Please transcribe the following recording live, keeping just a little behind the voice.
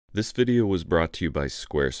This video was brought to you by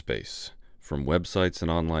Squarespace. From websites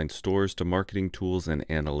and online stores to marketing tools and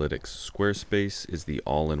analytics, Squarespace is the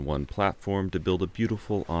all-in-one platform to build a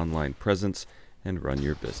beautiful online presence and run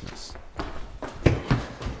your business.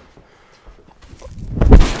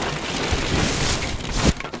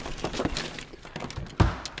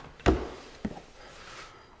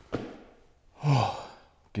 Oh,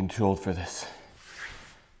 getting too old for this.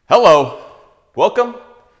 Hello, welcome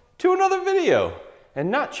to another video. And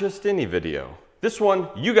not just any video. This one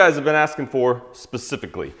you guys have been asking for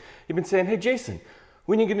specifically. You've been saying, hey Jason,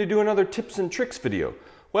 when are you gonna do another tips and tricks video?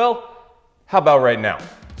 Well, how about right now?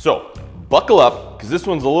 So, buckle up, because this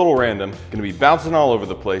one's a little random, gonna be bouncing all over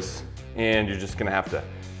the place, and you're just gonna have to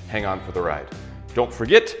hang on for the ride. Don't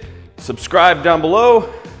forget, subscribe down below,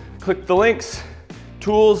 click the links,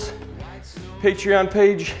 tools, Patreon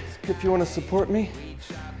page if you wanna support me.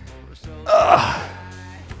 All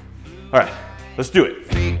right. Let's do it.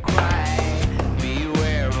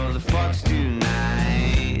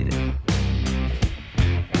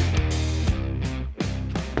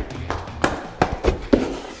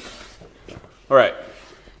 All right,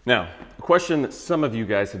 now, a question that some of you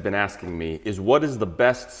guys have been asking me is what is the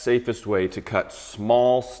best, safest way to cut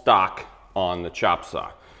small stock on the chop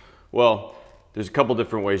saw? Well, there's a couple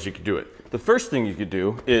different ways you could do it. The first thing you could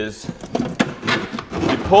do is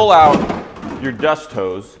you pull out your dust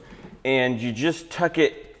hose and you just tuck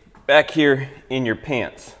it back here in your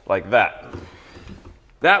pants, like that.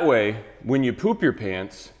 That way, when you poop your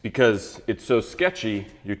pants, because it's so sketchy,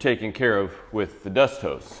 you're taken care of with the dust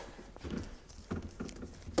hose.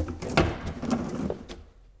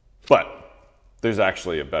 But there's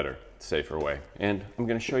actually a better, safer way, and I'm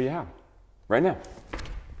gonna show you how, right now.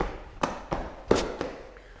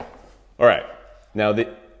 All right, now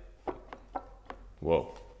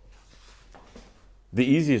whoa. The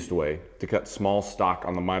easiest way to cut small stock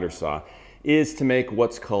on the miter saw is to make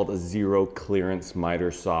what's called a zero clearance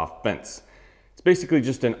miter saw fence. It's basically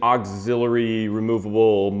just an auxiliary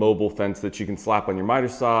removable mobile fence that you can slap on your miter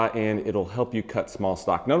saw and it'll help you cut small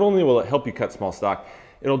stock. Not only will it help you cut small stock,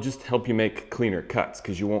 it'll just help you make cleaner cuts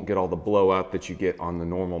because you won't get all the blowout that you get on the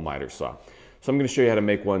normal miter saw. So I'm going to show you how to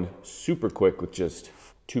make one super quick with just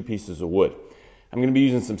 2 pieces of wood. I'm going to be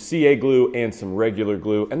using some CA glue and some regular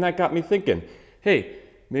glue, and that got me thinking, hey,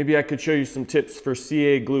 maybe I could show you some tips for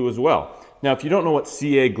CA glue as well. Now, if you don't know what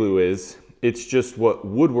CA glue is, it's just what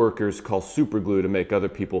woodworkers call super glue to make other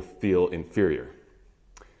people feel inferior.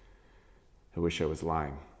 I wish I was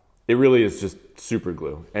lying. It really is just super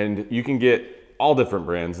glue, and you can get all different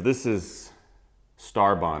brands. This is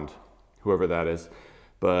Star Bond, whoever that is,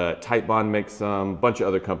 but Tight Bond makes some, a bunch of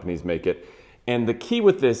other companies make it. And the key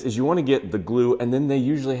with this is you want to get the glue, and then they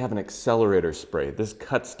usually have an accelerator spray. This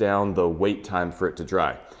cuts down the wait time for it to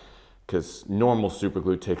dry, because normal super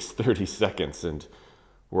glue takes 30 seconds and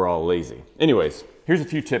we're all lazy. Anyways, here's a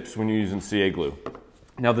few tips when you're using CA glue.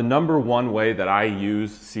 Now, the #1 way that I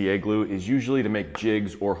use CA glue is usually to make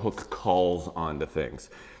jigs or hook cauls onto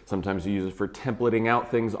things. Sometimes you use it for templating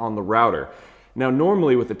out things on the router. Now,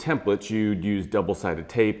 normally with the templates, you'd use double-sided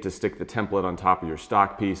tape to stick the template on top of your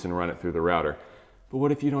stock piece and run it through the router. But what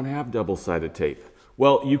if you don't have double-sided tape?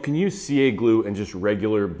 Well, you can use CA glue and just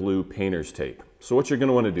regular blue painter's tape. So what you're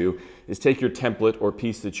gonna wanna do is take your template or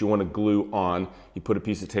piece that you wanna glue on, you put a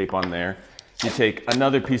piece of tape on there, you take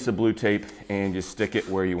another piece of blue tape and you stick it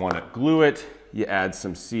where you wanna glue it, you add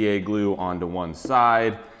some CA glue onto one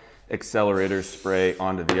side, accelerator spray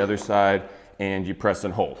onto the other side, and you press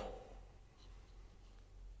and hold.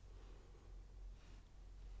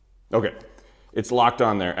 Okay, it's locked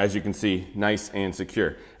on there, as you can see, nice and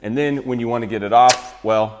secure. And then when you want to get it off,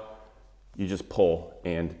 well, you just pull,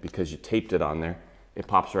 and because you taped it on there, it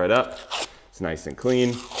pops right up. It's nice and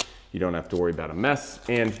clean. You don't have to worry about a mess,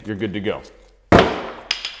 and you're good to go.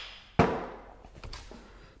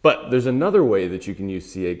 But there's another way that you can use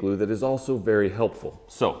CA glue that is also very helpful.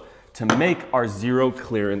 So, to make our zero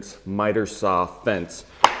clearance miter saw fence,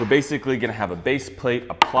 we're basically gonna have a base plate,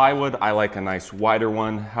 a plywood. I like a nice wider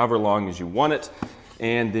one, however long as you want it.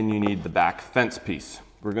 And then you need the back fence piece.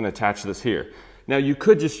 We're gonna attach this here. Now, you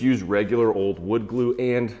could just use regular old wood glue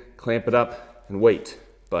and clamp it up and wait.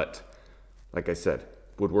 But like I said,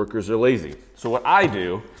 woodworkers are lazy. So what I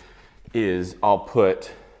do is I'll put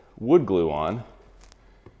wood glue on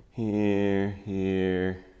here,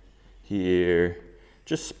 here, here,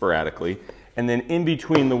 just sporadically. And then in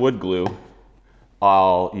between the wood glue,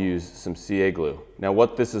 I'll use some CA glue. Now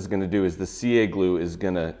what this is gonna do is the CA glue is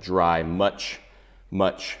gonna dry much,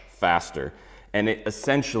 much faster. And it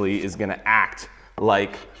essentially is gonna act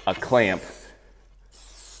like a clamp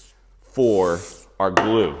for our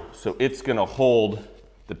glue. So it's gonna hold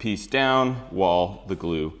the piece down while the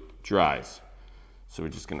glue dries. So we're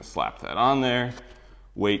just gonna slap that on there,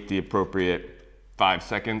 wait the appropriate 5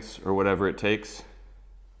 seconds or whatever it takes.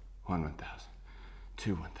 1, 1,000,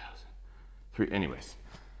 2, 1,000, 3, anyways.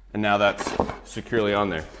 And now that's securely on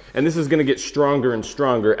there. And this is gonna get stronger and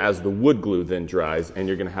stronger as the wood glue then dries, and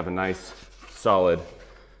you're gonna have a nice, solid,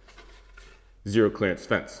 zero clearance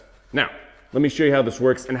fence. Now, let me show you how this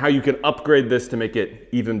works and how you can upgrade this to make it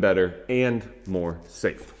even better and more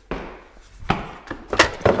safe.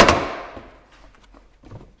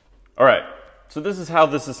 All right, so this is how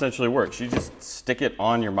this essentially works. You just stick it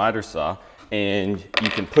on your miter saw, and you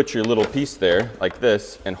can put your little piece there like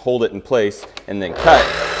this and hold it in place and then cut.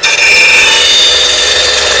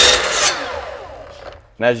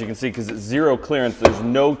 And as you can see, because it's zero clearance, there's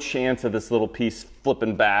no chance of this little piece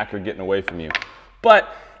flipping back or getting away from you.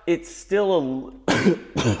 But it's still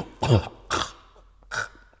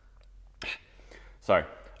sorry,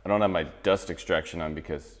 I don't have my dust extraction on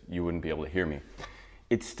because you wouldn't be able to hear me.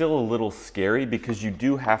 It's still a little scary because you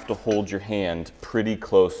do have to hold your hand pretty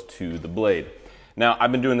close to the blade. Now,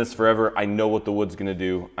 I've been doing this forever. I know what the wood's gonna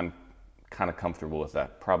do. I'm kind of comfortable with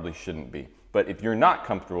that. Probably shouldn't be. But if you're not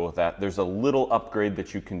comfortable with that, there's a little upgrade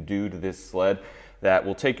that you can do to this sled that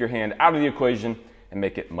will take your hand out of the equation and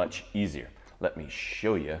make it much easier. Let me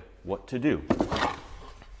show you what to do.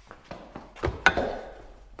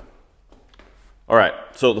 All right,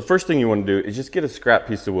 so the first thing you want to do is just get a scrap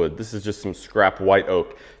piece of wood. This is just some scrap white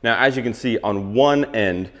oak. Now, as you can see, on one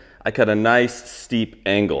end, I cut a nice steep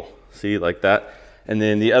angle. See, like that? And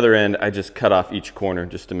then the other end, I just cut off each corner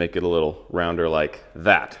just to make it a little rounder like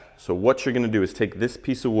that. So what you're gonna do is take this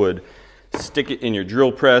piece of wood, stick it in your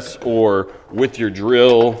drill press or with your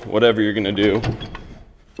drill, whatever you're gonna do,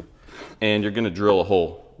 and you're gonna drill a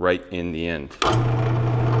hole right in the end.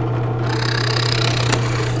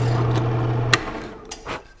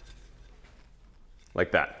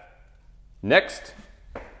 Like that. Next,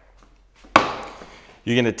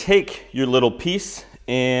 you're gonna take your little piece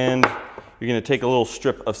and you're gonna take a little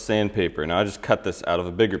strip of sandpaper. Now I just cut this out of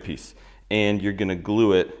a bigger piece, and you're gonna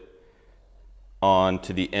glue it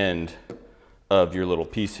onto the end of your little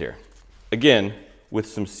piece here. Again, with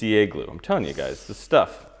some CA glue. I'm telling you guys, this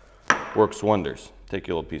stuff works wonders. Take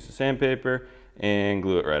your little piece of sandpaper and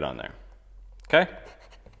glue it right on there. Okay?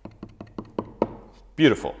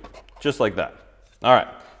 Beautiful, just like that. All right,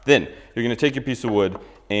 then you're gonna take your piece of wood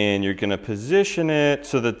and you're gonna position it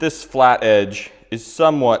so that this flat edge is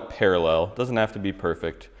somewhat parallel, doesn't have to be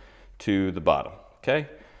perfect, to the bottom, okay?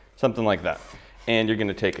 Something like that. And you're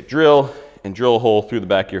gonna take a drill and drill a hole through the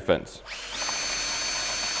back of your fence.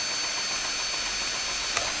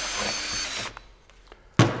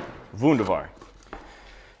 Wunderbar.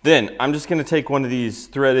 Then I'm just gonna take one of these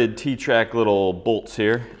threaded T-track little bolts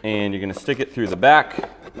here, and you're gonna stick it through the back,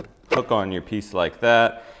 hook on your piece like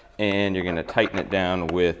that, and you're gonna tighten it down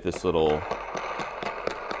with this little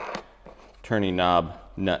turning knob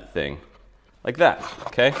nut thing, like that,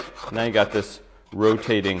 okay? Now you got this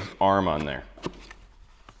rotating arm on there.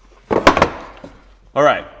 All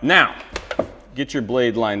right, now, get your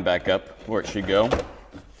blade line back up where it should go.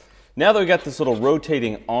 Now that we got this little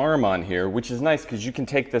rotating arm on here, which is nice because you can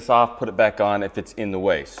take this off, put it back on if it's in the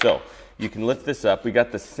way. So you can lift this up. We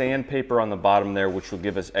got the sandpaper on the bottom there, which will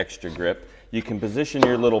give us extra grip. You can position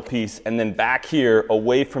your little piece, and then back here,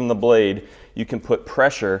 away from the blade, you can put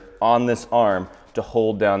pressure on this arm to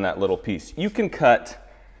hold down that little piece. You can cut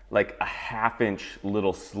like a 1/2-inch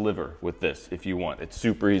little sliver with this if you want. It's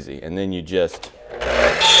super easy. And then you just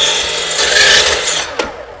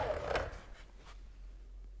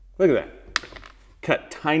look at that.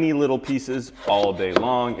 Cut tiny little pieces all day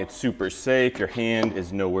long. It's super safe. Your hand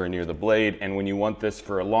is nowhere near the blade. And when you want this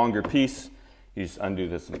for a longer piece, you just undo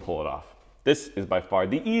this and pull it off. This is by far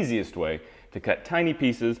the easiest way to cut tiny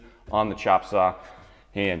pieces on the chop saw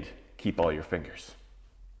and keep all your fingers.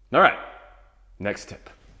 All right, next tip.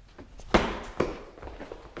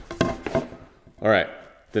 All right,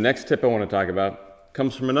 the next tip I want to talk about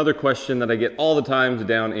comes from another question that I get all the time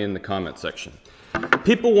down in the comment section.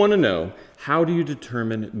 People want to know, how do you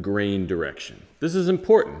determine grain direction? This is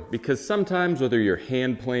important because sometimes, whether you're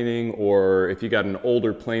hand planing or if you got an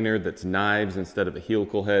older planer that's knives instead of a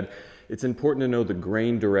helical head, it's important to know the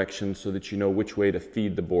grain direction so that you know which way to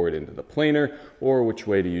feed the board into the planer or which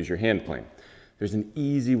way to use your hand plane. There's an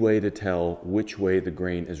easy way to tell which way the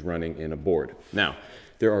grain is running in a board. Now,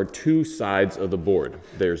 there are two sides of the board.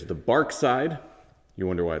 There's the bark side. You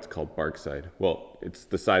wonder why it's called bark side. Well, it's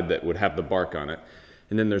the side that would have the bark on it.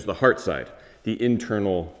 And then there's the heart side, the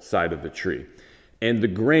internal side of the tree. And the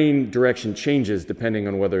grain direction changes depending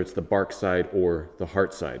on whether it's the bark side or the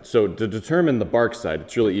heart side. So to determine the bark side,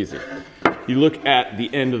 it's really easy. You look at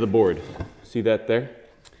the end of the board. See that there?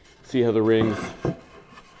 See how the rings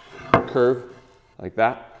curve like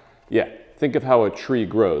that? Yeah, think of how a tree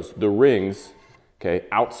grows. The rings, okay,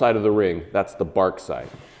 outside of the ring, that's the bark side.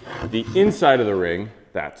 The inside of the ring,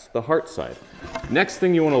 that's the heart side. Next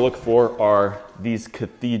thing you want to look for are these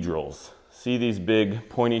cathedrals. See these big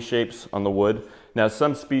pointy shapes on the wood? Now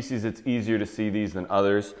some species it's easier to see these than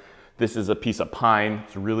others. This is a piece of pine,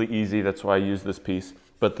 it's really easy, that's why I use this piece.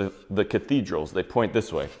 But the cathedrals, they point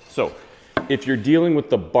this way. So if you're dealing with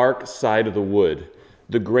the bark side of the wood,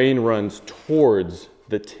 the grain runs towards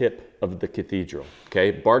the tip of the cathedral,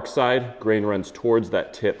 okay? Bark side, grain runs towards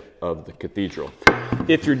that tip of the cathedral.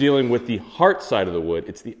 If you're dealing with the heart side of the wood,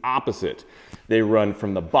 it's the opposite. They run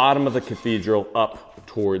from the bottom of the cathedral up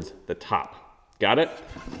towards the top. Got it?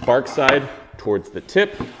 Bark side towards the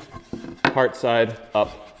tip, heart side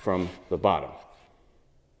up from the bottom.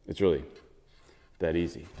 It's really that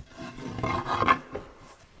easy.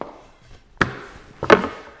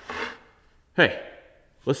 Hey,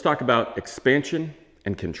 let's talk about expansion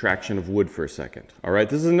and contraction of wood for a second. All right,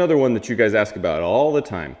 this is another one that you guys ask about all the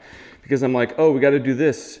time because I'm like, oh, we got to do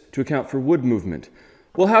this to account for wood movement.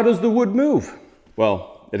 Well, how does the wood move?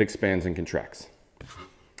 Well, it expands and contracts.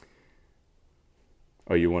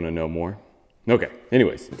 Oh, you want to know more? Okay,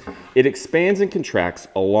 anyways, it expands and contracts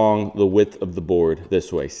along the width of the board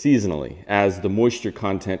this way, seasonally, as the moisture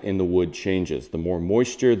content in the wood changes. The more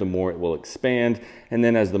moisture, the more it will expand, and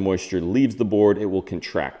then as the moisture leaves the board, it will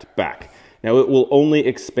contract back. Now, it will only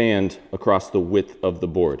expand across the width of the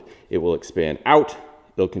board. It will expand out,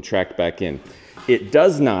 it'll contract back in. It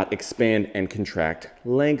does not expand and contract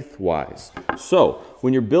lengthwise. So,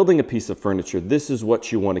 when you're building a piece of furniture, this is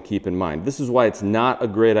what you want to keep in mind. This is why it's not a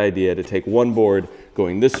great idea to take one board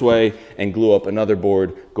going this way and glue up another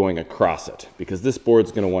board going across it. Because this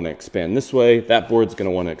board's going to want to expand this way, that board's going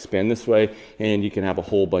to want to expand this way, and you can have a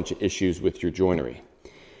whole bunch of issues with your joinery.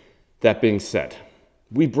 That being said,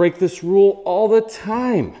 we break this rule all the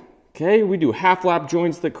time, okay? We do half-lap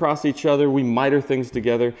joints that cross each other, we miter things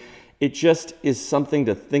together. It just is something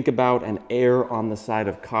to think about and err on the side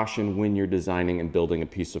of caution when you're designing and building a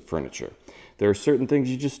piece of furniture. There are certain things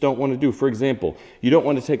you just don't want to do. For example, you don't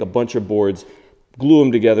want to take a bunch of boards, glue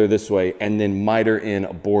them together this way, and then miter in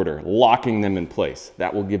a border, locking them in place.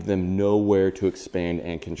 That will give them nowhere to expand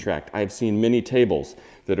and contract. I've seen many tables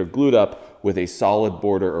that are glued up with a solid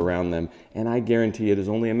border around them, and I guarantee it is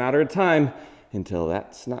only a matter of time until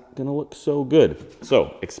that's not going to look so good.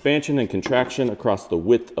 So, expansion and contraction across the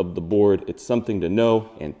width of the board, it's something to know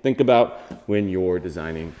and think about when you're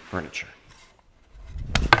designing furniture.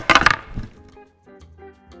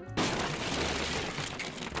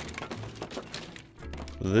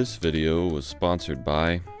 This video was sponsored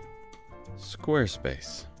by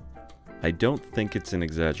Squarespace. I don't think it's an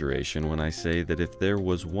exaggeration when I say that if there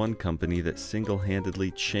was one company that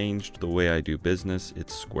single-handedly changed the way I do business,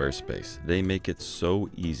 it's Squarespace. They make it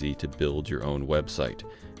so easy to build your own website.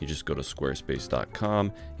 You just go to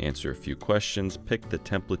squarespace.com, answer a few questions, pick the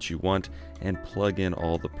template you want, and plug in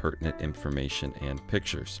all the pertinent information and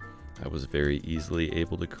pictures. I was very easily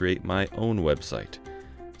able to create my own website.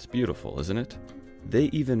 It's beautiful, isn't it?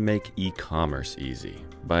 They even make e-commerce easy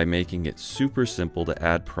by making it super simple to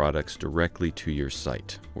add products directly to your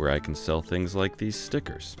site, where I can sell things like these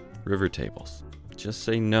stickers, river tables. Just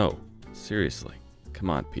say no. Seriously.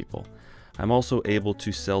 Come on, people. I'm also able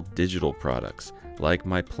to sell digital products, like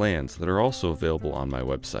my plans that are also available on my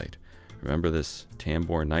website. Remember this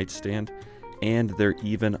Tambour nightstand? And they're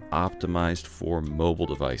even optimized for mobile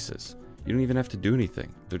devices. You don't even have to do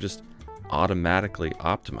anything. They're just automatically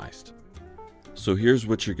optimized. So here's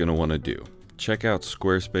what you're going to want to do. Check out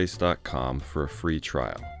squarespace.com for a free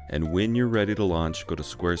trial. And when you're ready to launch, go to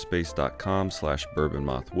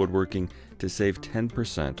squarespace.com/bourbonmothwoodworking to save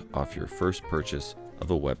 10% off your first purchase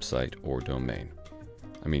of a website or domain.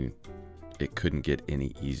 I mean, it couldn't get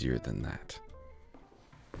any easier than that.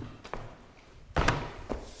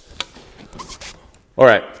 All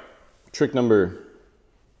right, trick number,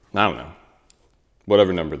 I don't know,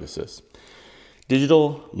 whatever number this is.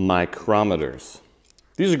 Digital micrometers.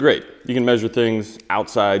 These are great. You can measure things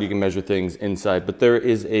outside, you can measure things inside, but there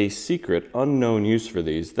is a secret, unknown use for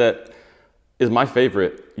these that is my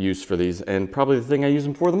favorite use for these and probably the thing I use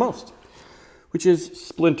them for the most, which is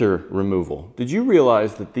splinter removal. Did you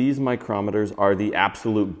realize that these micrometers are the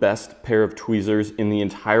absolute best pair of tweezers in the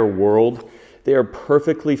entire world? They are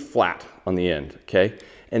perfectly flat on the end, okay?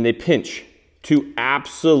 And they pinch to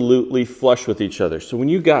absolutely flush with each other. So when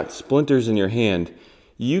you got splinters in your hand,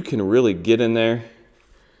 you can really get in there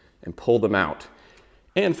and pull them out.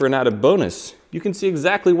 And for an added bonus, you can see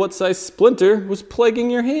exactly what size splinter was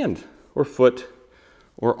plaguing your hand or foot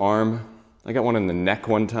or arm. I got one in the neck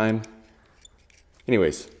one time.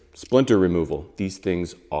 Anyways, splinter removal. These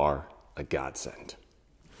things are a godsend.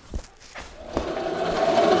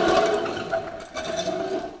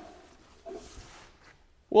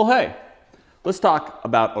 Well, hey, let's talk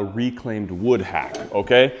about a reclaimed wood hack,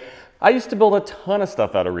 okay? I used to build a ton of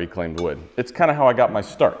stuff out of reclaimed wood. It's kind of how I got my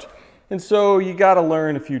start. And so you gotta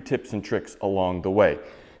learn a few tips and tricks along the way.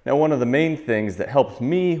 Now, one of the main things that helped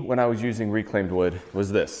me when I was using reclaimed wood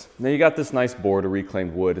was this. Now you got this nice board of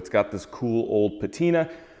reclaimed wood. It's got this cool old patina,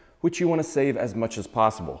 which you wanna save as much as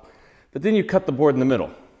possible. But then you cut the board in the middle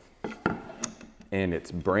and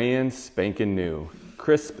it's brand spanking new,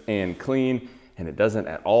 crisp and clean, and it doesn't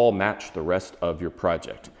at all match the rest of your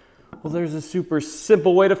project. Well, there's a super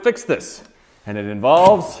simple way to fix this, and it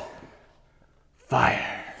involves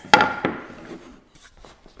fire.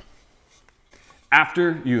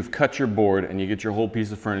 After you've cut your board and you get your whole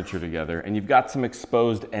piece of furniture together and you've got some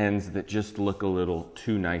exposed ends that just look a little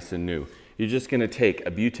too nice and new, you're just gonna take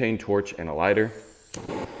a butane torch and a lighter,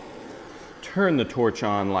 turn the torch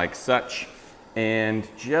on like such, and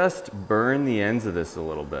just burn the ends of this a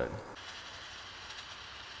little bit.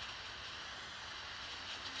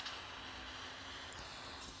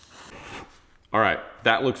 All right,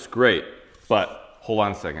 that looks great, but hold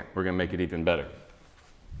on a second. We're gonna make it even better.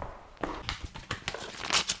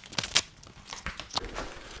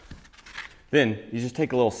 Then you just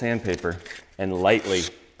take a little sandpaper and lightly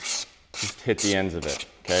just hit the ends of it,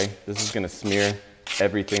 okay? This is gonna smear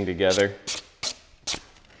everything together.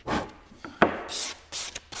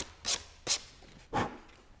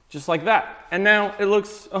 Just like that. And now it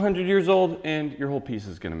looks 100 years old and your whole piece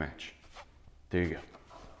is gonna match. There you go.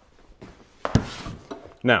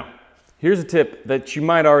 Now, here's a tip that you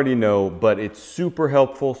might already know, but it's super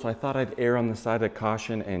helpful, so I thought I'd err on the side of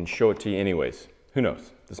caution and show it to you anyways. Who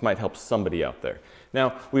knows? This might help somebody out there.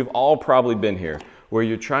 Now, we've all probably been here where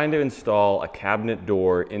you're trying to install a cabinet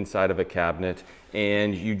door inside of a cabinet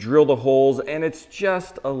and you drill the holes and it's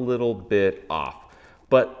just a little bit off.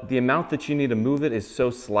 But the amount that you need to move it is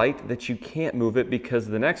so slight that you can't move it because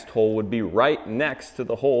the next hole would be right next to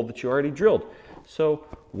the hole that you already drilled. So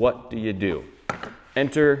what do?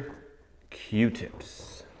 Enter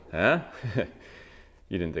Q-tips. Huh?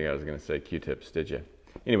 You didn't think I was gonna say Q-tips, did you?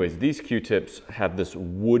 Anyways, these Q-tips have this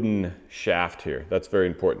wooden shaft here. That's very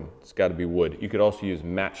important. It's gotta be wood. You could also use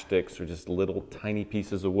matchsticks or just little tiny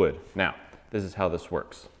pieces of wood. Now, this is how this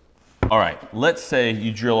works. All right, let's say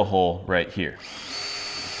you drill a hole right here.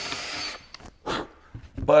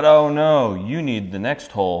 But oh no, you need the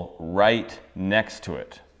next hole right next to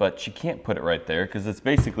it. But you can't put it right there because it's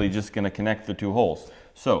basically just gonna connect the two holes.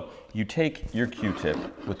 So you take your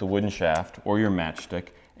Q-tip with the wooden shaft or your matchstick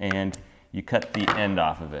and you cut the end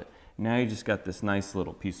off of it. Now you just got this nice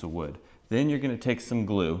little piece of wood. Then you're gonna take some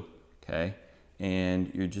glue, okay? And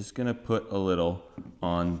you're just gonna put a little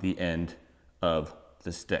on the end of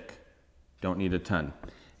the stick. Don't need a ton.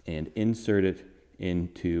 And insert it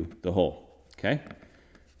into the hole, okay?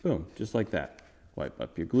 Boom, just like that. Wipe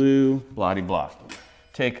up your glue, blah-de-blah.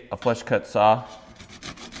 Take a flush cut saw,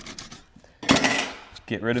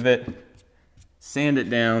 get rid of it, sand it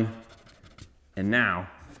down, and now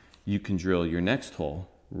you can drill your next hole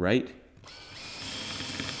right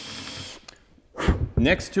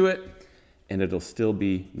next to it, and it'll still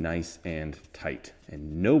be nice and tight,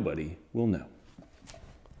 and nobody will know.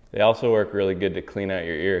 They also work really good to clean out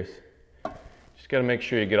your ears. Just gotta make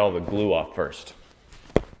sure you get all the glue off first.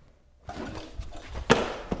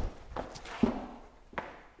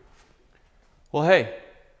 Well, hey,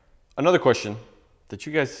 another question that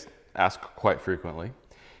you guys ask quite frequently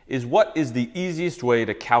is what is the easiest way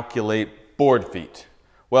to calculate board feet?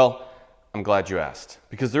 Well, I'm glad you asked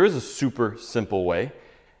because there is a super simple way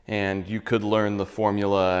and you could learn the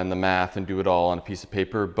formula and the math and do it all on a piece of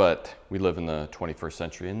paper, but we live in the 21st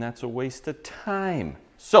century and that's a waste of time.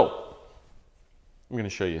 So I'm going to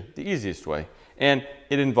show you the easiest way, and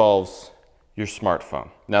it involves your smartphone.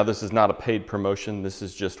 Now, this is not a paid promotion. This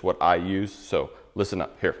is just what I use. So listen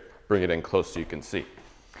up here, bring it in close so you can see.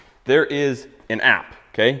 There is an app,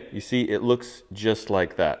 okay? You see, it looks just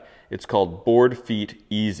like that. It's called Board Feet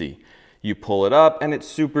Easy. You pull it up and it's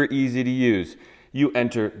super easy to use. You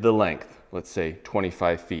enter the length, let's say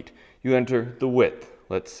 25 feet. You enter the width,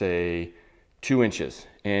 let's say 2 inches,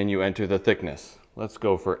 and you enter the thickness. Let's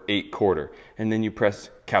go for 8/4, and then you press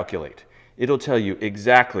calculate. It'll tell you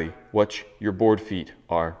exactly what your board feet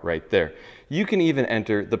are right there. You can even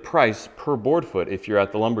enter the price per board foot if you're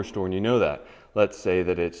at the lumber store and you know that. let's say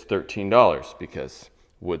that it's $13 because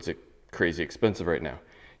wood's crazy expensive right now.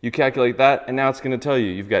 You calculate that, and now it's going to tell you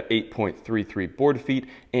you've got 8.33 board feet,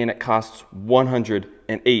 and it costs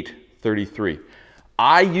 $108.33.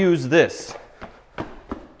 I use this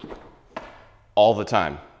all the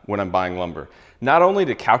time when I'm buying lumber. Not only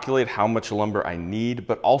to calculate how much lumber I need,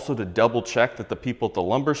 but also to double check that the people at the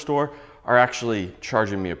lumber store are actually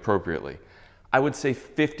charging me appropriately. I would say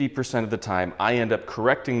 50% of the time I end up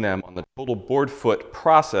correcting them on the total board foot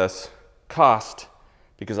process cost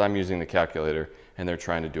because I'm using the calculator and they're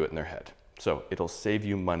trying to do it in their head. So it'll save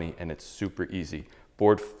you money and it's super easy.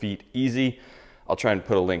 Board feet easy. I'll try and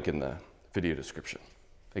put a link in the video description.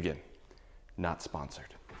 Again, not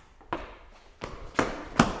sponsored.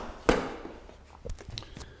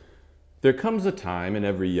 There comes a time in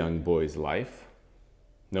every young boy's life.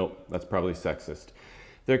 Nope, that's probably sexist.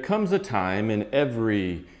 There comes a time in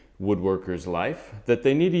every woodworker's life that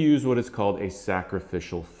they need to use what is called a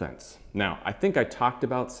sacrificial fence. Now, I think I talked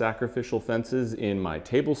about sacrificial fences in my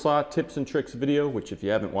table saw tips and tricks video, which if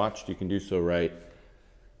you haven't watched, you can do so right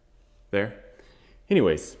there.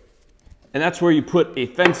 Anyways, and that's where you put a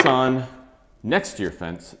fence on next to your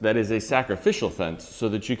fence that is a sacrificial fence so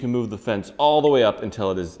that you can move the fence all the way up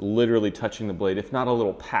until it is literally touching the blade, if not a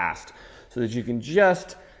little past, so that you can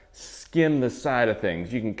just skim the side of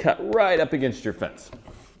things. You can cut right up against your fence.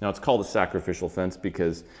 Now it's called a sacrificial fence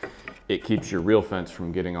because it keeps your real fence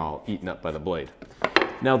from getting all eaten up by the blade.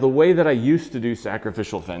 Now the way that I used to do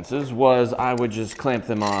sacrificial fences was I would just clamp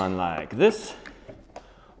them on like this,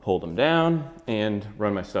 hold them down, and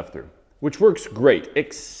run my stuff through, which works great,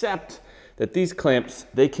 except that these clamps,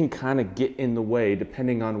 they can kind of get in the way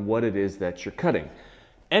depending on what it is that you're cutting.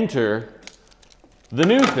 Enter the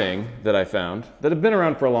new thing that I found that have been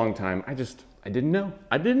around for a long time. I didn't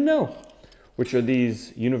know, which are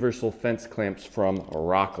these universal fence clamps from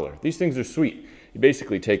Rockler. These things are sweet. You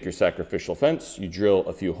basically take your sacrificial fence, you drill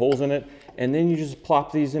a few holes in it, and then you just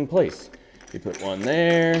plop these in place. You put one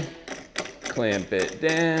there, clamp it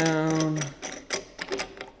down,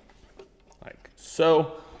 like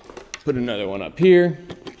so. Put another one up here,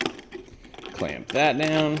 clamp that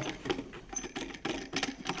down.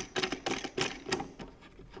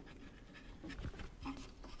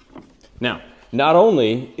 Now, not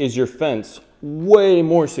only is your fence way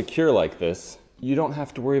more secure like this, you don't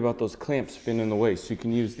have to worry about those clamps being in the way, so you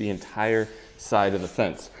can use the entire side of the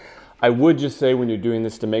fence. I would just say when you're doing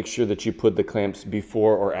this to make sure that you put the clamps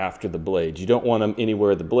before or after the blade. You don't want them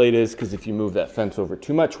anywhere the blade is, because if you move that fence over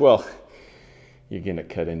too much, well, you're gonna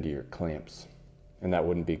cut into your clamps, and that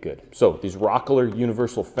wouldn't be good. So these Rockler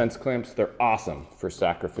universal fence clamps, they're awesome for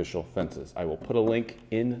sacrificial fences. I will put a link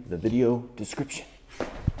in the video description.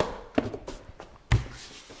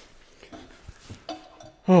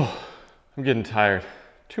 Oh, I'm getting tired.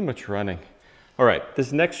 Too much running. All right,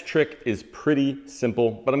 this next trick is pretty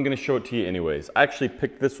simple, but I'm gonna show it to you anyways. I actually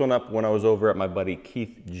picked this one up when I was over at my buddy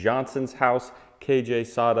Keith Johnson's house. KJ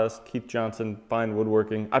Sawdust, Keith Johnson, Fine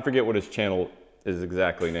Woodworking. I forget what his channel is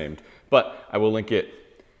exactly named, but I will link it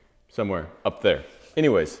somewhere up there.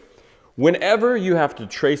 Anyways, whenever you have to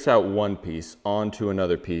trace out one piece onto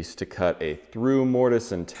another piece to cut a through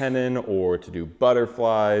mortise and tenon, or to do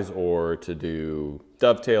butterflies, or to do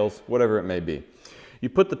dovetails, whatever it may be, you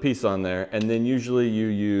put the piece on there, and then usually you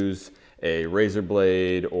use a razor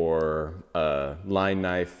blade or a line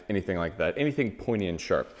knife, anything like that, anything pointy and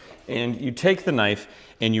sharp. And you take the knife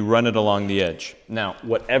and you run it along the edge. Now,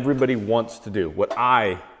 what everybody wants to do, what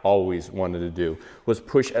I always wanted to do, was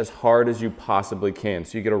push as hard as you possibly can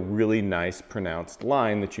so you get a really nice pronounced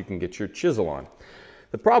line that you can get your chisel on.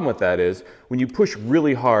 The problem with that is when you push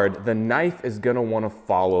really hard, the knife is gonna wanna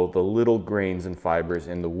follow the little grains and fibers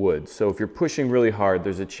in the wood. So if you're pushing really hard,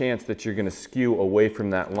 there's a chance that you're gonna skew away from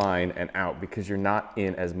that line and out because you're not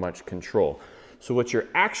in as much control. So what you're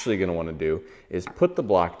actually gonna wanna do is put the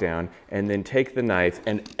block down and then take the knife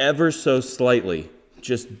and ever so slightly,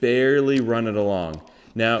 just barely run it along.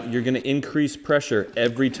 Now, you're gonna increase pressure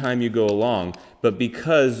every time you go along, but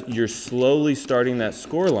because you're slowly starting that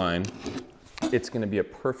score line, it's gonna be a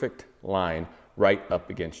perfect line right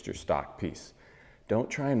up against your stock piece. Don't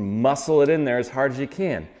try and muscle it in there as hard as you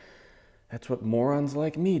can. That's what morons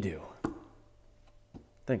like me do.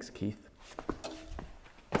 Thanks, Keith.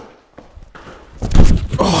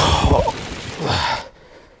 Oh.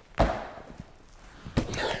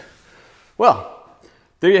 Well,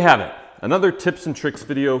 there you have it. Another tips and tricks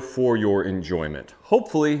video for your enjoyment.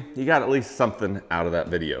 Hopefully, you got at least something out of that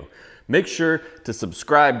video. Make sure to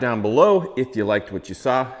subscribe down below if you liked what you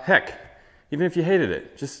saw. Heck, even if you hated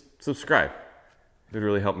it, just subscribe. It would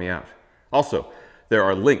really help me out. Also, there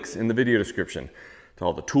are links in the video description with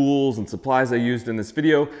all the tools and supplies I used in this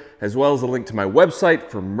video, as well as a link to my website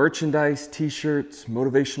for merchandise, t-shirts,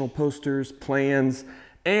 motivational posters, plans,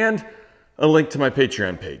 and a link to my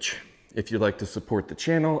Patreon page if you'd like to support the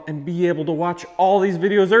channel and be able to watch all these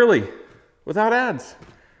videos early without ads.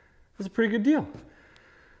 That's a pretty good deal.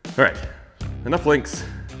 All right, enough links.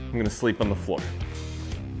 I'm gonna sleep on the floor.